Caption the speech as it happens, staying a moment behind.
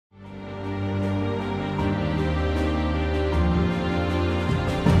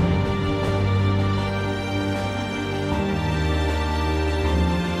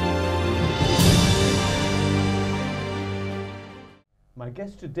My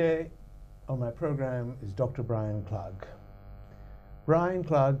guest today on my program is Dr. Brian Klug. Brian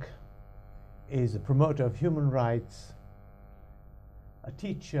Klug is a promoter of human rights, a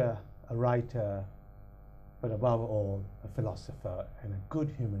teacher, a writer, but above all, a philosopher and a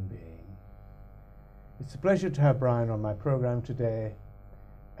good human being. It's a pleasure to have Brian on my program today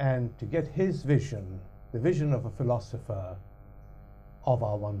and to get his vision, the vision of a philosopher of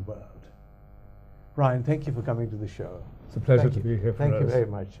our one world. Brian, thank you for coming to the show. It's a pleasure to be here for us. Thank you very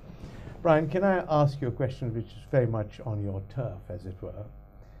much. Brian, can I ask you a question which is very much on your turf, as it were?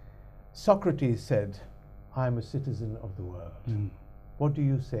 Socrates said, "I am a citizen of the world." What do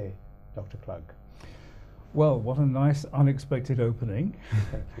you say, Dr. Klug? Well, what a nice unexpected opening.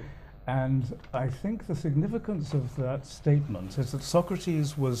 Thank you. And I think the significance of that statement is that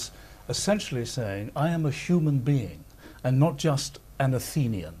Socrates was essentially saying, I am a human being and not just an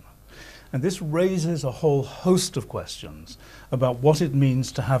Athenian. And this raises a whole host of questions about what it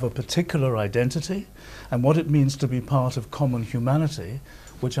means to have a particular identity and what it means to be part of common humanity,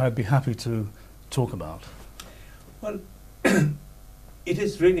 which I'd be happy to talk about. Well, it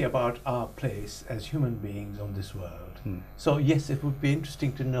is really about our place as human beings on this world. So yes, it would be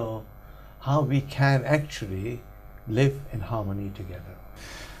interesting to know how we can actually live in harmony together.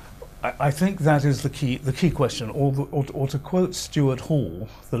 I think that is the key question, or to quote Stuart Hall,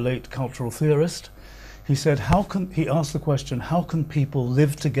 the late cultural theorist, he said, he asked the question, how can people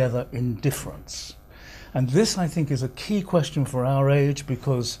live together in difference? And this, I think, is a key question for our age,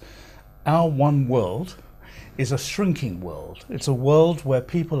 because our one world is a shrinking world. It's a world where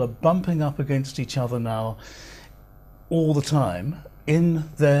people are bumping up against each other now all the time in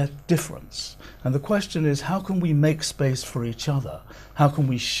their difference. And the question is, how can we make space for each other? How can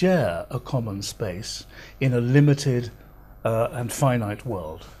we share a common space in a limited and finite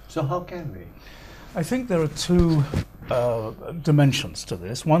world? So how can we? I think there are two dimensions to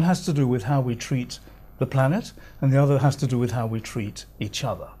this. One has to do with how we treat the planet, and the other has to do with how we treat each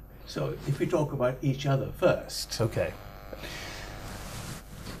other. So if we talk about each other first. Okay.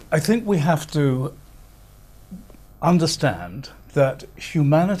 I think we have to understand that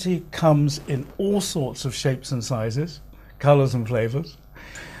humanity comes in all sorts of shapes and sizes, colors and flavors,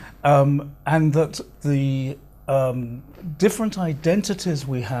 and that the different identities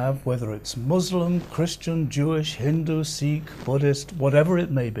we have, whether it's Muslim, Christian, Jewish, Hindu, Sikh, Buddhist, whatever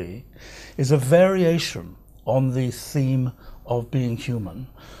it may be, is a variation on the theme of being human,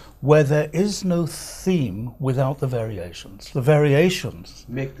 where there is no theme without the variations. The variations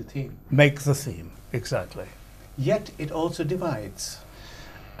make the theme. Make the theme, exactly. Yet it also divides.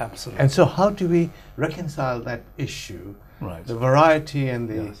 Absolutely. And so how do we reconcile that issue? Right. The variety and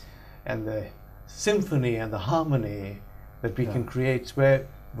the Yes. and the symphony and the harmony that we can create, where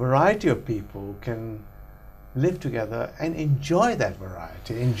variety of people can live together and enjoy that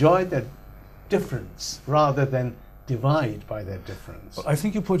variety, enjoy that difference, rather than divide by that difference. I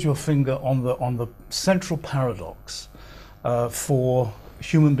think you put your finger on the central paradox for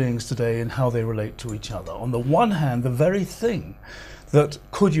human beings today and how they relate to each other. On the one hand, the very thing that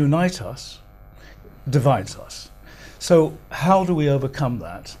could unite us divides us. So how do we overcome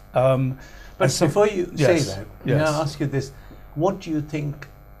that? But before you say that, may yes. I ask you this? What do you think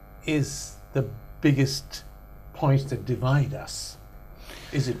is the biggest points that divide us?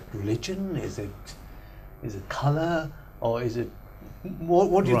 Is it religion? Is it color? Or is it,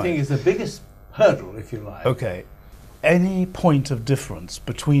 what do you think is the biggest hurdle, if you like? Okay. Any point of difference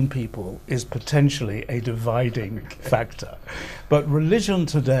between people is potentially a dividing factor. But religion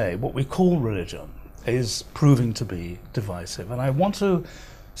today, what we call religion, is proving to be divisive. And I want to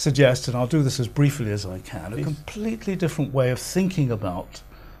suggest, and I'll do this as briefly as I can, a completely different way of thinking about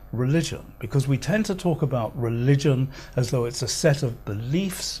religion, because we tend to talk about religion as though it's a set of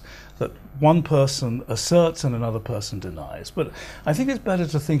beliefs that one person asserts and another person denies. But I think it's better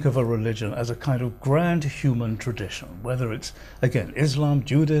to think of a religion as a kind of grand human tradition, whether it's, again, Islam,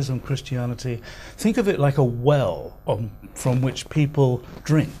 Judaism, Christianity. Think of it like a well from which people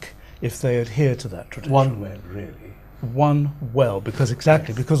drink if they adhere to that tradition. One well, really. One well,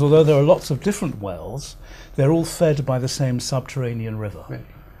 because although there are lots of different wells, they're all fed by the same subterranean river. Really?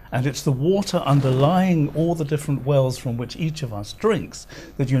 And it's the water underlying all the different wells from which each of us drinks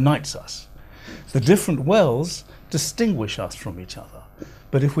that unites us. The different wells distinguish us from each other.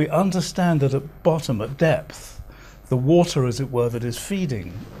 But if we understand that at bottom, at depth, the water, as it were, that is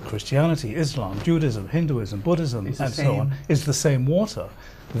feeding Christianity, Islam, Judaism, Hinduism, Buddhism, and so on, is the same water,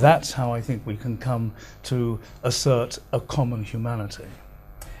 that's how I think we can come to assert a common humanity.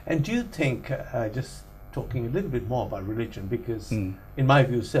 And do you think, just talking a little bit more about religion, because in my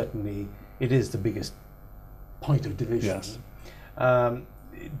view, certainly, it is the biggest point of division. Yes.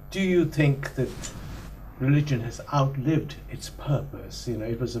 Do you think that religion has outlived its purpose? You know,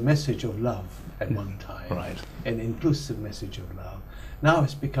 it was a message of love at one time, Right. an inclusive message of love. Now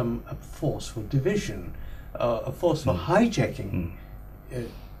it's become a force for division, a force for hijacking,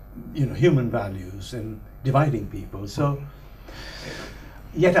 you know, human values and dividing people. So,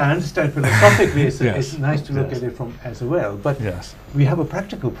 yet I understand philosophically it's nice to look at it from as well, but we have a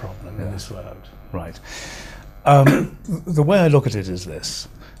practical problem in this world. Right. The way I look at it is this.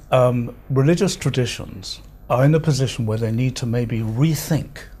 Religious traditions are in a position where they need to maybe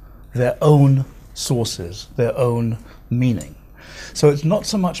rethink their own sources, their own meaning. So it's not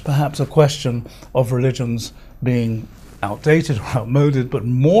so much perhaps a question of religions being outdated or outmoded, but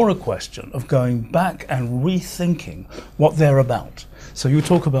more a question of going back and rethinking what they're about. So you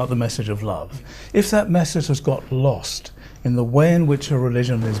talk about the message of love. If that message has got lost in the way in which a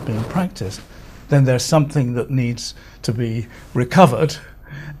religion is being practiced, then there's something that needs to be recovered,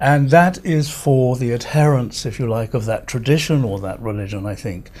 and that is for the adherents, if you like, of that tradition or that religion, I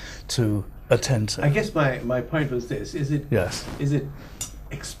think, to attend to. I guess my point was this: is it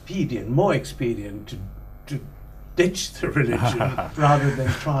more expedient to ditch the religion rather than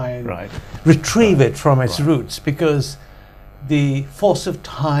try and retrieve it from its roots? Because the force of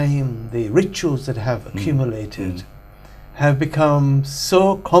time, the rituals that have accumulated, have become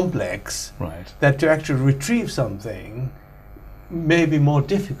so complex that to actually retrieve something may be more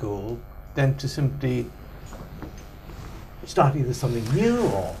difficult than to simply start either something new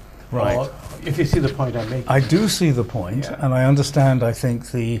or if you see the point I'm making. I do see the point, and I understand, I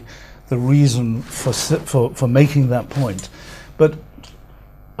think, the reason for making that point. But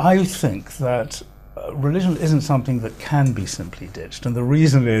I think that religion isn't something that can be simply ditched, and the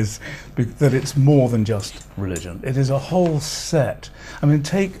reason is that it's more than just religion. It is a whole set. I mean,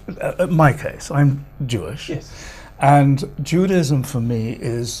 take my case. I'm Jewish. Yes. And Judaism for me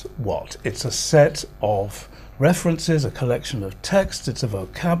is what? It's a set of references, a collection of texts, it's a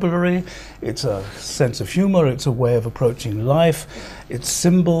vocabulary, it's a sense of humor, it's a way of approaching life, it's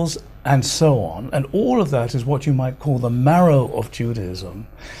symbols, and so on. And all of that is what you might call the marrow of Judaism.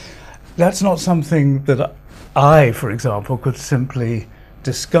 That's not something that I, for example, could simply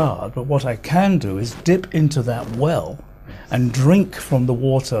discard, but what I can do is dip into that well and drink from the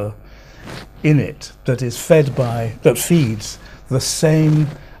water in it that is that feeds the same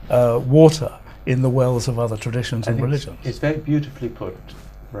water in the wells of other traditions and religions. It's very beautifully put,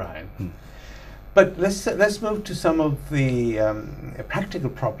 Brian. But let's move to some of the practical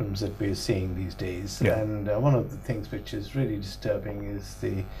problems that we're seeing these days. And one of the things which is really disturbing is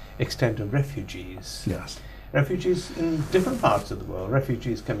the extent of refugees. Yes. Refugees in different parts of the world.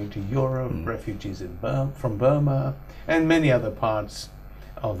 Refugees coming to Europe, refugees from Burma, and many other parts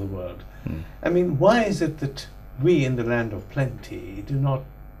of the world. I mean, why is it that we in the land of plenty do not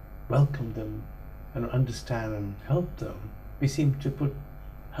welcome them and understand and help them? We seem to put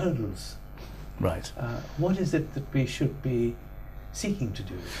hurdles. Right. What is it that we should be seeking to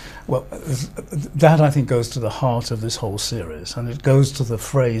do? Well, that I think goes to the heart of this whole series, and it goes to the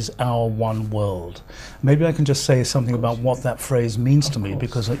phrase, our one world. Maybe I can just say something about what that phrase means to me,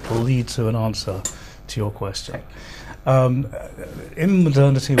 because it will lead to an answer to your question. In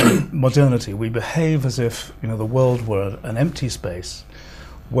modernity, we behave as if the world were an empty space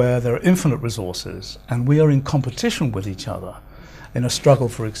where there are infinite resources, and we are in competition with each other in a struggle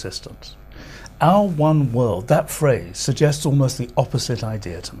for existence. Our one world, that phrase, suggests almost the opposite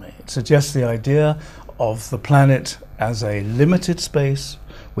idea to me. It suggests the idea of the planet as a limited space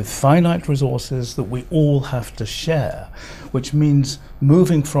with finite resources that we all have to share, which means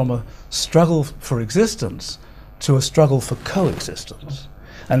moving from a struggle for existence to a struggle for coexistence.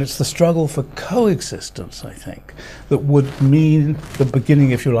 And it's the struggle for coexistence, I think, that would mean the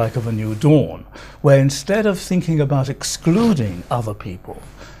beginning, if you like, of a new dawn, where instead of thinking about excluding other people,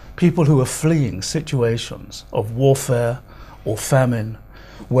 people who are fleeing situations of warfare or famine,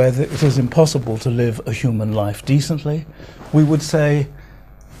 where it is impossible to live a human life decently, we would say,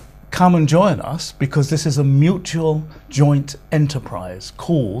 come and join us, because this is a mutual joint enterprise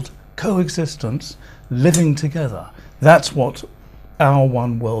called coexistence, living together. That's what our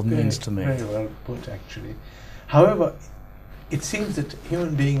one world means to me. Very well put, actually. However, it seems that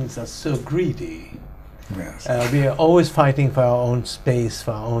human beings are so greedy. Yes. We are always fighting for our own space,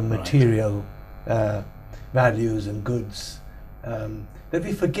 for our own material values and goods, that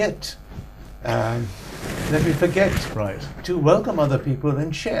we forget to welcome other people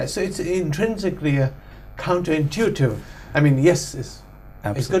and share. So it's intrinsically counterintuitive. I mean, yes,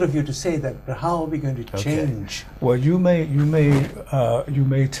 It's good of you to say that, but how are we going to change? Well, you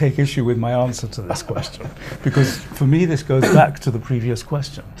may take issue with my answer to this question, because for me this goes back to the previous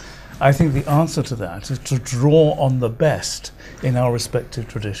question. I think the answer to that is to draw on the best in our respective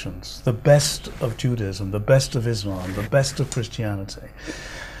traditions, the best of Judaism, the best of Islam, the best of Christianity.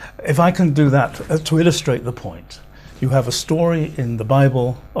 If I can do that to illustrate the point, you have a story in the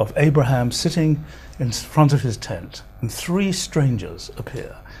Bible of Abraham sitting in front of his tent, and 3 strangers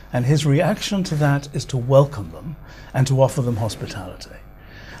appear, and his reaction to that is to welcome them and to offer them hospitality.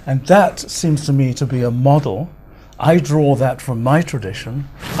 And that seems to me to be a model. I draw that from my tradition.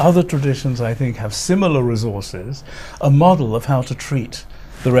 Other traditions, I think, have similar resources, a model of how to treat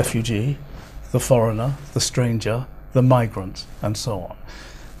the refugee, the foreigner, the stranger, the migrant, and so on.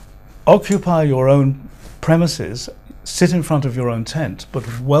 Occupy your own premises, sit in front of your own tent, but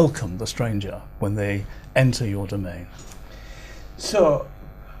welcome the stranger when they enter your domain. So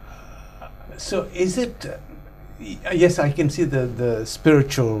is it, yes, I can see the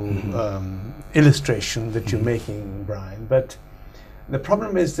spiritual illustration that you're making, Brian, but the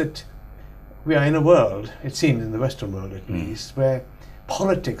problem is that we are in a world, it seems in the Western world at least, where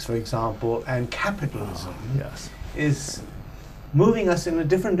politics, for example, and capitalism is moving us in a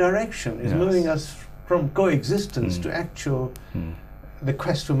different direction, is moving us from coexistence to actual, the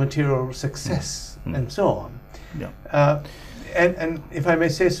quest for material success and so on. Yeah. And if I may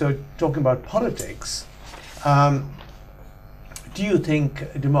say so, talking about politics, do you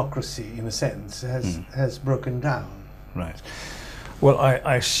think democracy, in a sense, has broken down? Right. Well,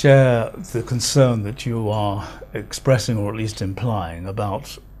 I share the concern that you are expressing, or at least implying,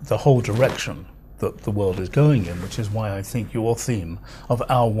 about the whole direction that the world is going in, which is why I think your theme of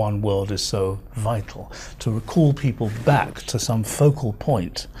our one world is so vital, to recall people back to some focal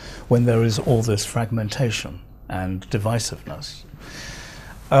point when there is all this fragmentation and divisiveness.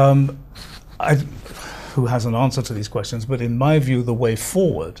 Who has an answer to these questions, but in my view the way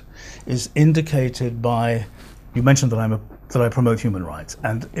forward is indicated by, you mentioned that I promote human rights,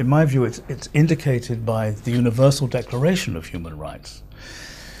 and in my view it's indicated by the Universal Declaration of Human Rights.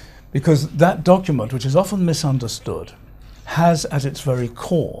 Because that document, which is often misunderstood, has at its very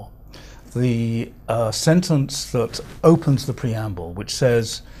core the sentence that opens the preamble, which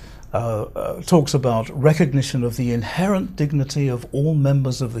says, talks about recognition of the inherent dignity of all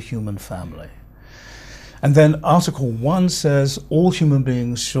members of the human family. And then Article 1 says all human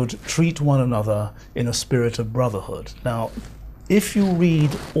beings should treat one another in a spirit of brotherhood. Now, if you read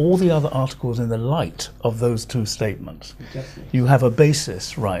all the other articles in the light of those 2 statements, you have a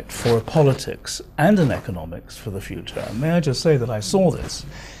basis, right, for a politics and an economics for the future. And may I just say that I saw this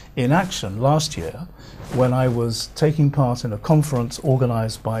in action last year when I was taking part in a conference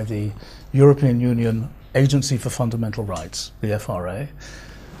organized by the European Union Agency for Fundamental Rights, the FRA.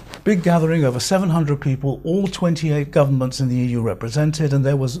 Big gathering, over 700 people, all 28 governments in the EU represented, and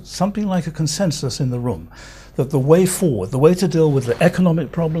there was something like a consensus in the room that the way forward, the way to deal with the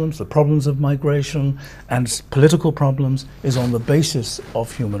economic problems, the problems of migration and political problems, is on the basis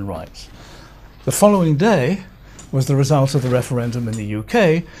of human rights. The following day was the result of the referendum in the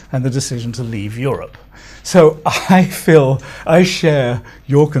UK and the decision to leave Europe. So I share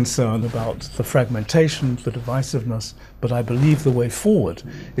your concern about the fragmentation, the divisiveness, but I believe the way forward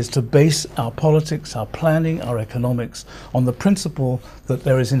is to base our politics, our planning, our economics on the principle that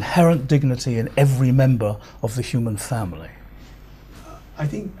there is inherent dignity in every member of the human family. I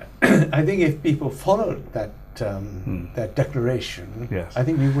think if people followed that that declaration, I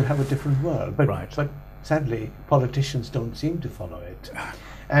think we would have a different world. But sadly, politicians don't seem to follow it.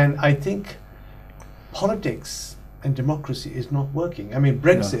 And I think politics and democracy is not working. I mean,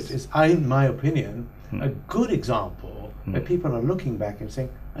 Brexit is, in my opinion, a good example where people are looking back and saying,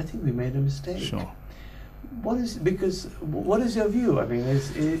 I think we made a mistake. Sure. What is your view? I mean,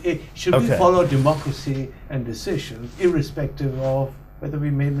 should we follow democracy and decisions irrespective of whether we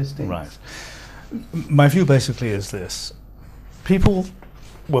made mistakes? Right. My view basically is this. People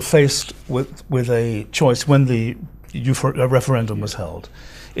were faced with a choice when the referendum was held,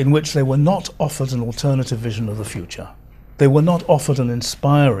 in which they were not offered an alternative vision of the future. They were not offered an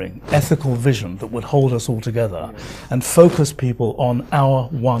inspiring, ethical vision that would hold us all together and focus people on our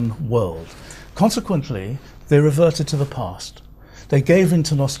one world. Consequently, they reverted to the past. They gave in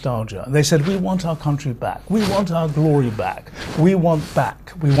to nostalgia. They said, we want our country back. We want our glory back. We want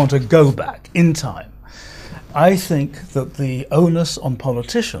to go back in time. I think that the onus on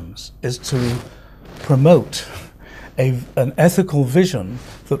politicians is to promote an ethical vision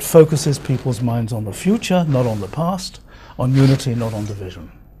that focuses people's minds on the future, not on the past, on unity, not on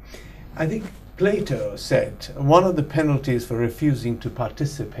division. I think Plato said one of the penalties for refusing to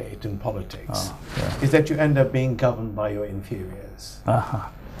participate in politics is that you end up being governed by your inferiors.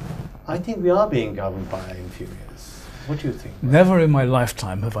 I think we are being governed by our inferiors. What do you think? Never in my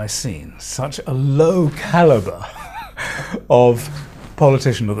lifetime have I seen such a low caliber of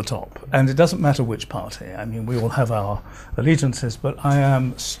politician at the top. And it doesn't matter which party. I mean, we all have our allegiances, but I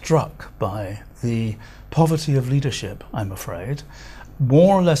am struck by the poverty of leadership, I'm afraid.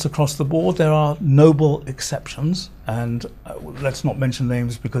 More or less across the board, there are noble exceptions, and let's not mention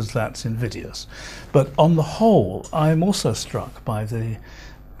names because that's invidious. But on the whole, I'm also struck by the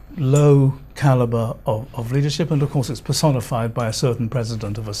low caliber of leadership, and of course it's personified by a certain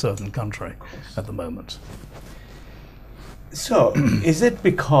president of a certain country at the moment. So, is it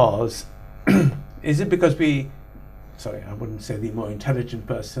because we, sorry, I wouldn't say the more intelligent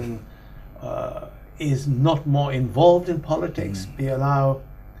person is not more involved in politics? We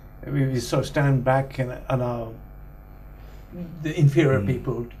sort of stand back and allow the inferior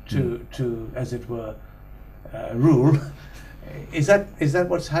people to, as it were, rule. Is that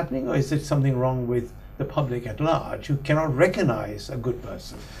what's happening, or is it something wrong with the public at large who cannot recognize a good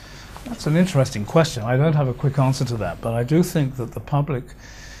person? That's an interesting question. I don't have a quick answer to that, but I do think that the public,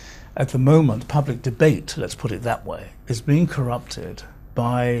 at the moment, public debate, let's put it that way, is being corrupted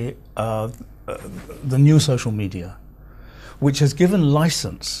by the new social media, which has given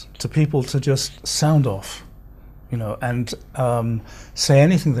license to people to just sound off, and say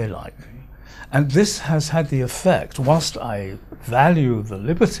anything they like. And this has had the effect, whilst I value the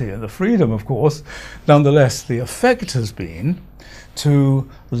liberty and the freedom, of course, nonetheless, the effect has been to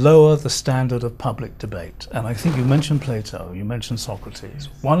lower the standard of public debate. And I think you mentioned Plato, you mentioned Socrates.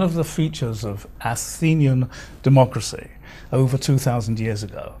 One of the features of Athenian democracy over 2,000 years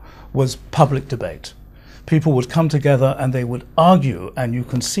ago was public debate. People would come together and they would argue, and you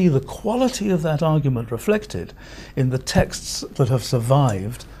can see the quality of that argument reflected in the texts that have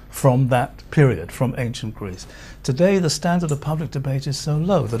survived from that period, from ancient Greece. Today, the standard of public debate is so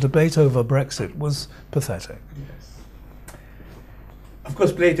low. The debate over Brexit was pathetic. Yes. Of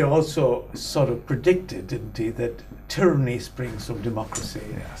course, Plato also sort of predicted, didn't he, that tyranny springs from democracy.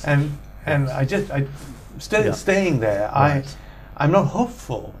 Yes. And I still staying there. Right. I'm not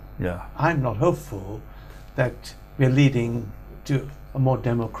hopeful. Yeah. I'm not hopeful that we're leading to a more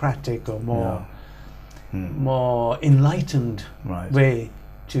democratic or more enlightened way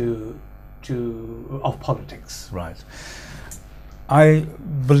of politics. Right. I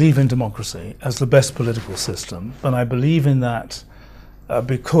believe in democracy as the best political system, and I believe in that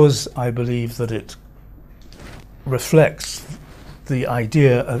because I believe that it reflects the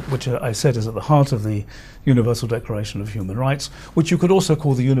idea, which I said is at the heart of the Universal Declaration of Human Rights, which you could also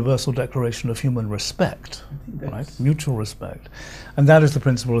call the Universal Declaration of Human Respect, right? Mutual respect. And that is the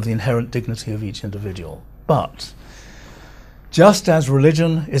principle of the inherent dignity of each individual. But just as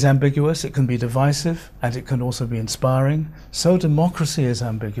religion is ambiguous, it can be divisive, and it can also be inspiring, so democracy is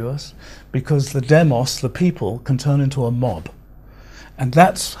ambiguous, because the demos, the people, can turn into a mob. And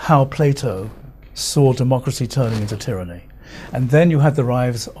that's how Plato saw democracy turning into tyranny. And then you had the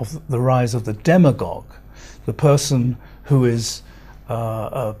rise of the demagogue, the person who is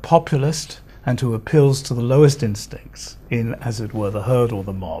a populist and who appeals to the lowest instincts in, as it were, the herd or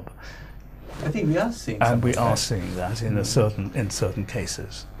the mob. I think we are seeing and we are seeing that in certain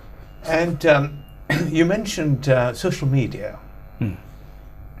cases. And you mentioned social media.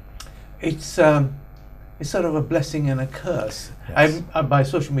 It's sort of a blessing and a curse. Yes. By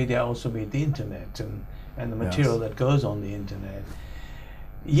social media, I also mean the internet and the material that goes on the internet.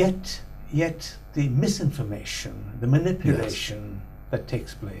 Yet the misinformation, the manipulation that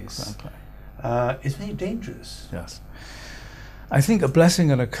takes place is very dangerous. Yes. I think a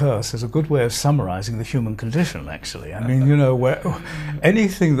blessing and a curse is a good way of summarizing the human condition, actually. I mean, where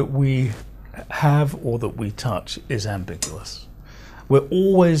anything that we have or that we touch is ambiguous. We're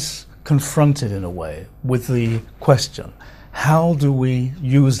always confronted in a way with the question, how do we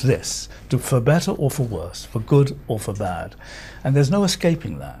use this, for better or for worse, for good or for bad? And there's no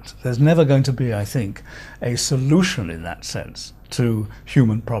escaping that. There's never going to be, I think, a solution in that sense to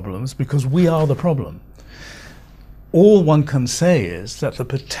human problems, because we are the problem. All one can say is that the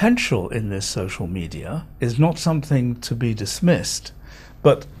potential in this social media is not something to be dismissed,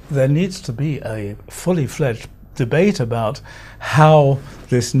 but there needs to be a fully fledged debate about how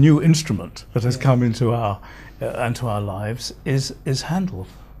this new instrument that has come into our lives is handled.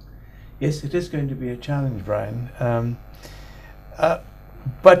 Yes, it is going to be a challenge, Brian.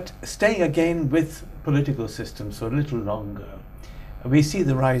 But staying again with political systems for a little longer, we see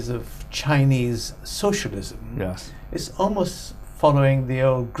the rise of Chinese socialism. Yes. It's almost following the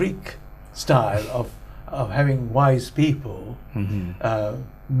old Greek style of having wise people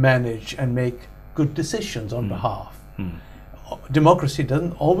manage and make good decisions on behalf. Democracy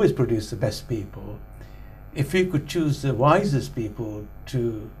doesn't always produce the best people. If we could choose the wisest people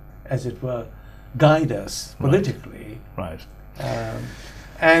to, as it were, guide us politically, right.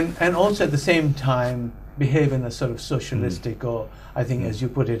 And also at the same time behave in a sort of socialistic, or I think, as you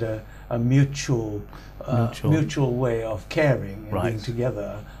put it, a mutual way of caring and being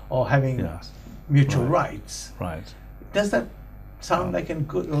together, or having mutual rights. Right. Does that sound like a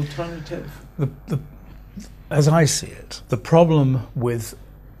good alternative? As I see it, the problem with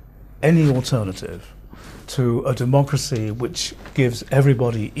any alternative to a democracy which gives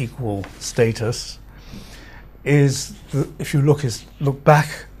everybody equal status is that, if you look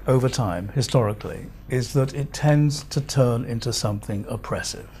back over time historically, is that it tends to turn into something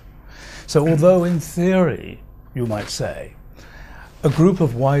oppressive. So although in theory, you might say, a group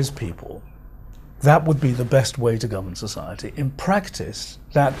of wise people, that would be the best way to govern society, in practice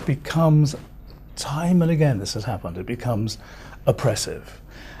that becomes, time and again this has happened, it becomes oppressive.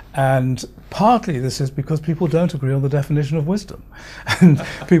 And partly this is because people don't agree on the definition of wisdom. And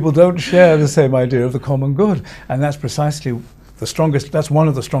people don't share the same idea of the common good. And that's precisely that's one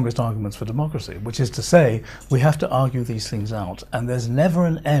of the strongest arguments for democracy, which is to say we have to argue these things out. And there's never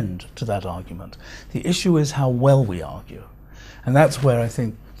an end to that argument. The issue is how well we argue. And that's where I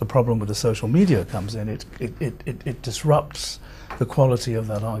think the problem with the social media comes in. It disrupts the quality of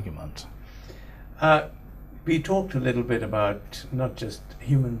that argument. We talked a little bit about not just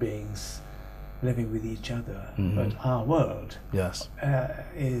human beings living with each other, but our world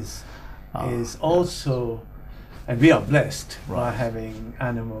is also, and we are blessed by having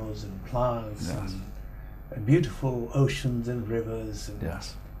animals and plants and beautiful oceans and rivers. And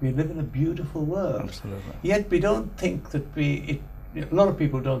we live in a beautiful world. Absolutely. Yet we don't think that a lot of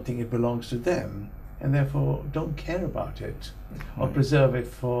people don't think it belongs to them, and therefore don't care about it or preserve it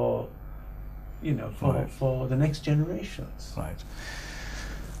for the next generations. Right.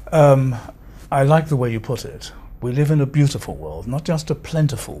 I like the way you put it. We live in a beautiful world, not just a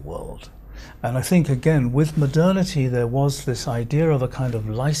plentiful world. And I think, again, with modernity, there was this idea of a kind of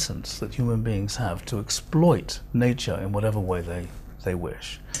license that human beings have to exploit nature in whatever way they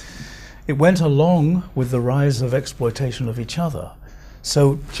wish. It went along with the rise of exploitation of each other.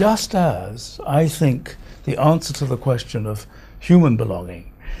 So just as I think the answer to the question of human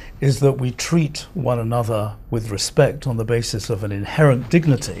belonging is that we treat one another with respect on the basis of an inherent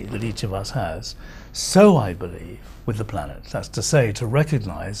dignity that each of us has, so I believe with the planet. That's to say, to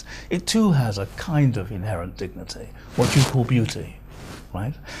recognize it too has a kind of inherent dignity, what you call beauty,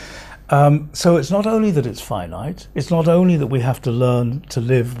 right? So it's not only that it's finite, it's not only that we have to learn to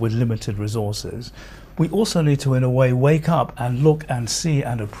live with limited resources, we also need to, in a way, wake up and look and see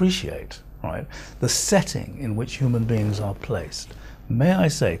and appreciate, right, the setting in which human beings are placed. May I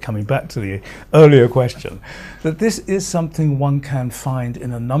say, coming back to the earlier question, that this is something one can find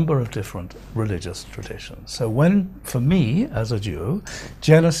in a number of different religious traditions. So when, for me, as a Jew,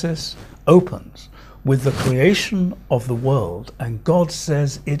 Genesis opens with the creation of the world and God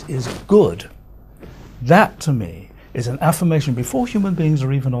says it is good, that to me is an affirmation, before human beings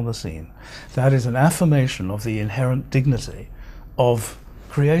are even on the scene, that is an affirmation of the inherent dignity of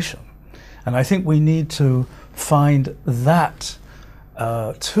creation. And I think we need to find that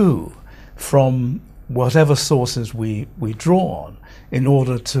too, from whatever sources we draw on, in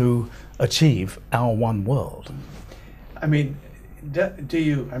order to achieve our one world. I mean, do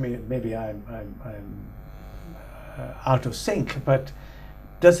you? I mean, maybe I'm out of sync, but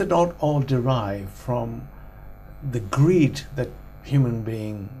does it not all derive from the greed that human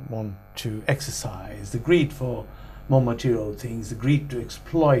beings want to exercise, the greed for more material things, the greed to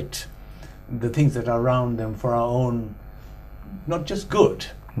exploit the things that are around them for our own, not just good,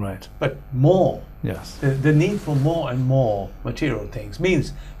 right, but more. Yes. The need for more and more material things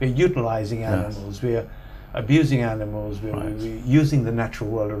means we're utilizing animals, we're abusing animals, we're using the natural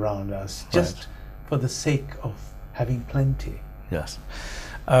world around us just for the sake of having plenty. Yes.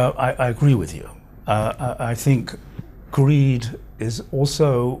 I agree with you. I think greed is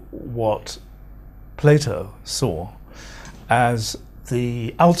also what Plato saw as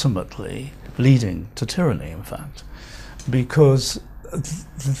the ultimately leading to tyranny, in fact, because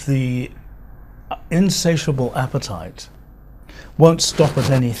the insatiable appetite won't stop at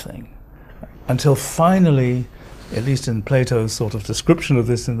anything until finally, at least in Plato's sort of description of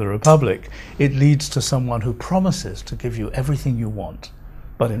this in the Republic, it leads to someone who promises to give you everything you want,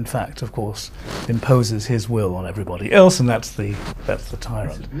 but in fact, of course, imposes his will on everybody else, and that's the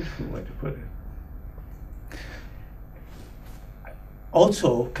tyrant. That's a beautiful way to put it.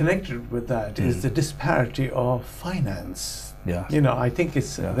 also connected with that is the disparity of finance. Yeah. You know, I think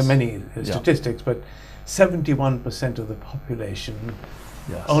it's there are many statistics, but 71% of the population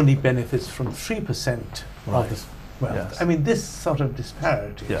only benefits from 3% of the wealth. I mean, this sort of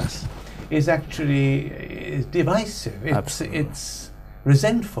disparity is actually divisive. It's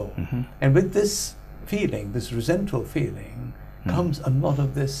resentful, and with this feeling, this resentful feeling, comes a lot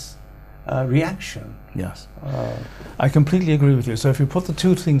of this reaction. Yes, I completely agree with you. So if you put the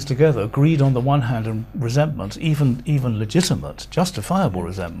two things together, greed on the one hand and resentment, even legitimate, justifiable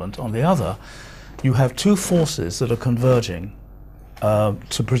resentment on the other, you have two forces that are converging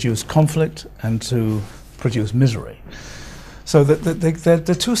to produce conflict and to produce misery. So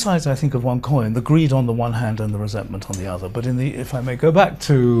they're two sides, I think, of one coin, the greed on the one hand and the resentment on the other. But if I may go back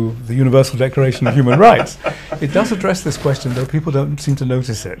to the Universal Declaration of Human Rights, it does address this question, though people don't seem to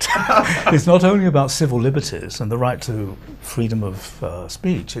notice it. It's not only about civil liberties and the right to freedom of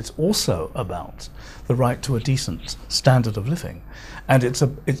speech, it's also about the right to a decent standard of living. And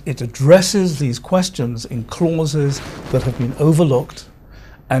it addresses these questions in clauses that have been overlooked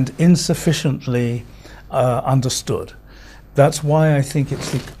and insufficiently understood. That's why I think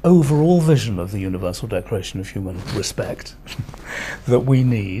it's the overall vision of the Universal Declaration of Human Respect that we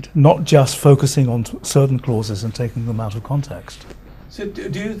need, not just focusing on certain clauses and taking them out of context. So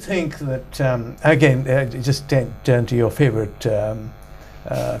do you think that, again, just turn to your favorite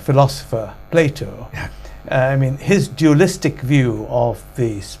philosopher, Plato, I mean, his dualistic view of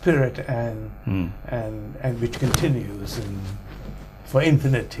the spirit and which continues for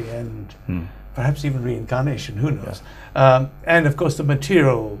infinity and perhaps even reincarnation, who knows? And of course the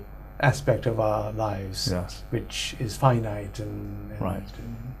material aspect of our lives, which is finite and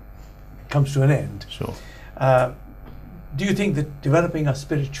comes to an end. Sure. Do you think that developing a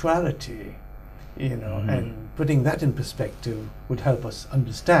spirituality, you know, and putting that in perspective would help us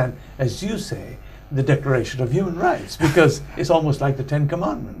understand, as you say, the Declaration of Human Rights? Because it's almost like the Ten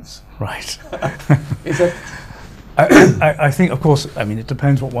Commandments. Right. Is that... I think, of course, I mean, it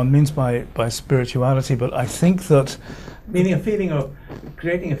depends what one means by spirituality, but I think that... Meaning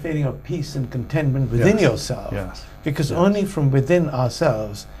creating a feeling of peace and contentment within yourself. Because only from within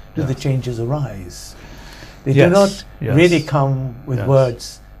ourselves do the changes arise. They do not really come with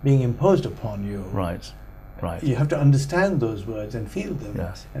words being imposed upon you. Right. You have to understand those words and feel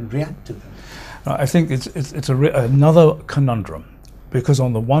them and react to them. I think it's another conundrum, because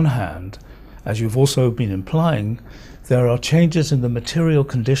on the one hand, as you've also been implying, there are changes in the material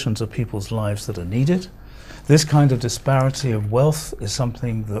conditions of people's lives that are needed. This kind of disparity of wealth is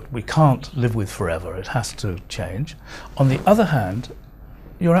something that we can't live with forever. It has to change. On the other hand,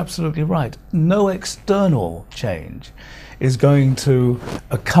 you're absolutely right. No external change is going to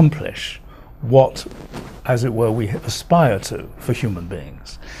accomplish what, as it were, we aspire to for human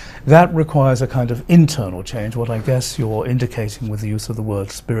beings. That requires a kind of internal change, what I guess you're indicating with the use of the word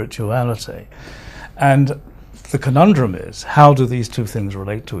spirituality. And the conundrum is, how do these two things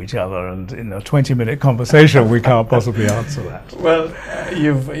relate to each other? And in a 20-minute conversation, we can't possibly answer that. Well,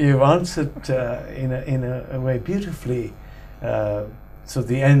 you've answered in a way beautifully. So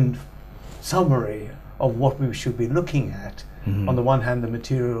the end summary of what we should be looking at. On the one hand, the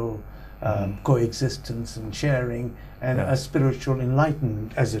material coexistence and sharing, and a spiritual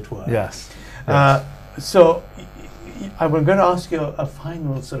enlightenment, as it were. So I'm going to ask you a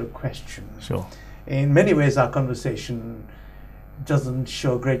final sort of question. Sure. In many ways, our conversation doesn't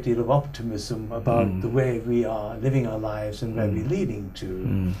show a great deal of optimism about the way we are living our lives and where we're leading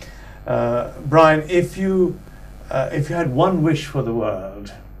to. Brian, if you had one wish for the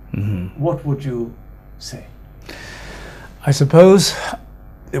world, what would you say? I suppose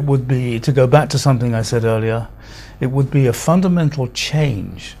it would be, to go back to something I said earlier, it would be a fundamental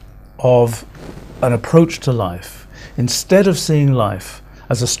change of an approach to life. Instead of seeing life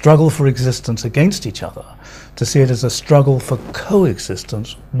as a struggle for existence against each other, to see it as a struggle for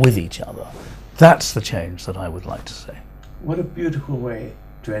coexistence with each other. That's the change that I would like to see. What a beautiful way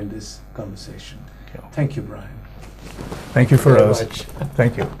to end this conversation. Thank you, Brian. Thank you, Feroz.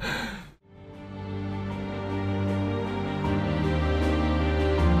 Thank you.